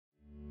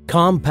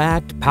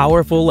Compact,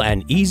 powerful,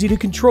 and easy to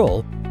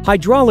control,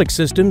 hydraulic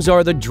systems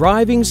are the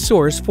driving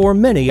source for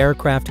many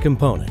aircraft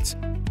components.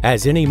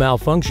 As any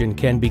malfunction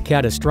can be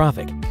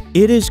catastrophic,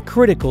 it is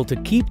critical to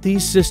keep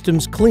these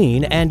systems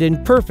clean and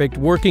in perfect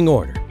working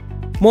order.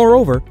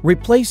 Moreover,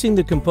 replacing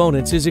the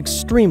components is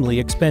extremely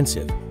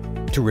expensive.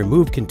 To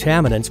remove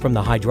contaminants from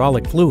the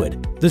hydraulic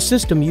fluid, the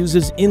system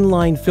uses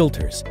inline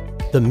filters.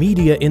 The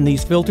media in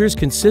these filters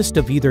consist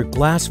of either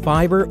glass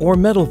fiber or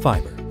metal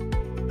fiber.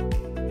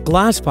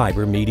 Glass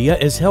fiber media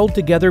is held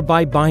together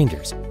by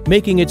binders,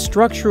 making it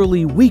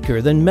structurally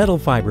weaker than metal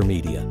fiber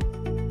media.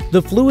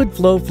 The fluid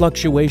flow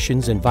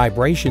fluctuations and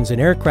vibrations in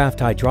aircraft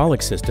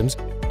hydraulic systems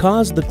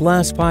cause the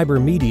glass fiber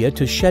media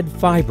to shed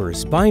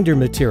fibers, binder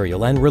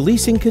material, and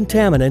releasing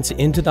contaminants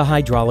into the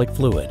hydraulic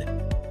fluid.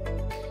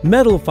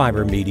 Metal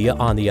fiber media,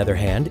 on the other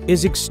hand,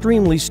 is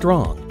extremely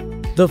strong.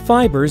 The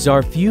fibers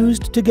are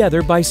fused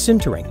together by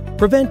sintering,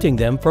 preventing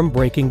them from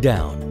breaking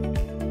down.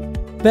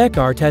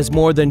 Bekaert has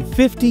more than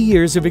 50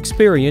 years of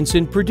experience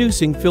in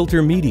producing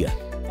filter media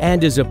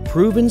and is a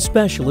proven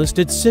specialist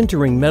at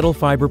sintering metal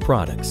fiber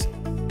products.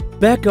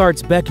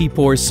 Bekaert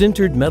Bekipor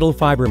sintered metal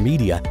fiber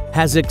media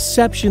has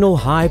exceptional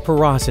high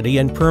porosity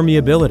and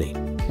permeability,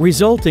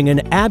 resulting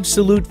in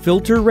absolute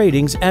filter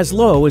ratings as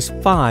low as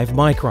 5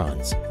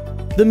 microns.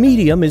 The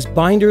medium is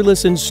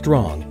binderless and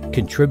strong,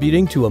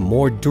 contributing to a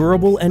more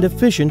durable and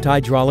efficient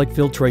hydraulic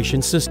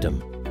filtration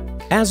system.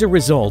 As a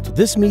result,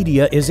 this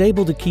media is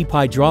able to keep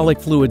hydraulic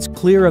fluids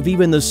clear of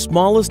even the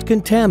smallest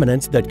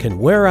contaminants that can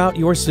wear out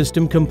your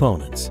system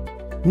components.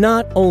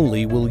 Not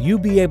only will you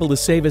be able to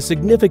save a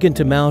significant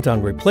amount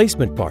on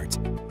replacement parts,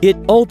 it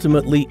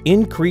ultimately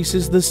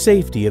increases the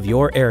safety of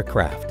your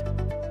aircraft.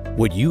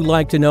 Would you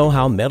like to know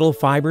how metal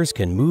fibers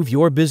can move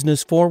your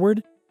business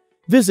forward?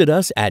 Visit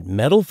us at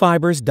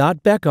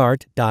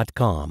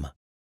metalfibers.bekaert.com.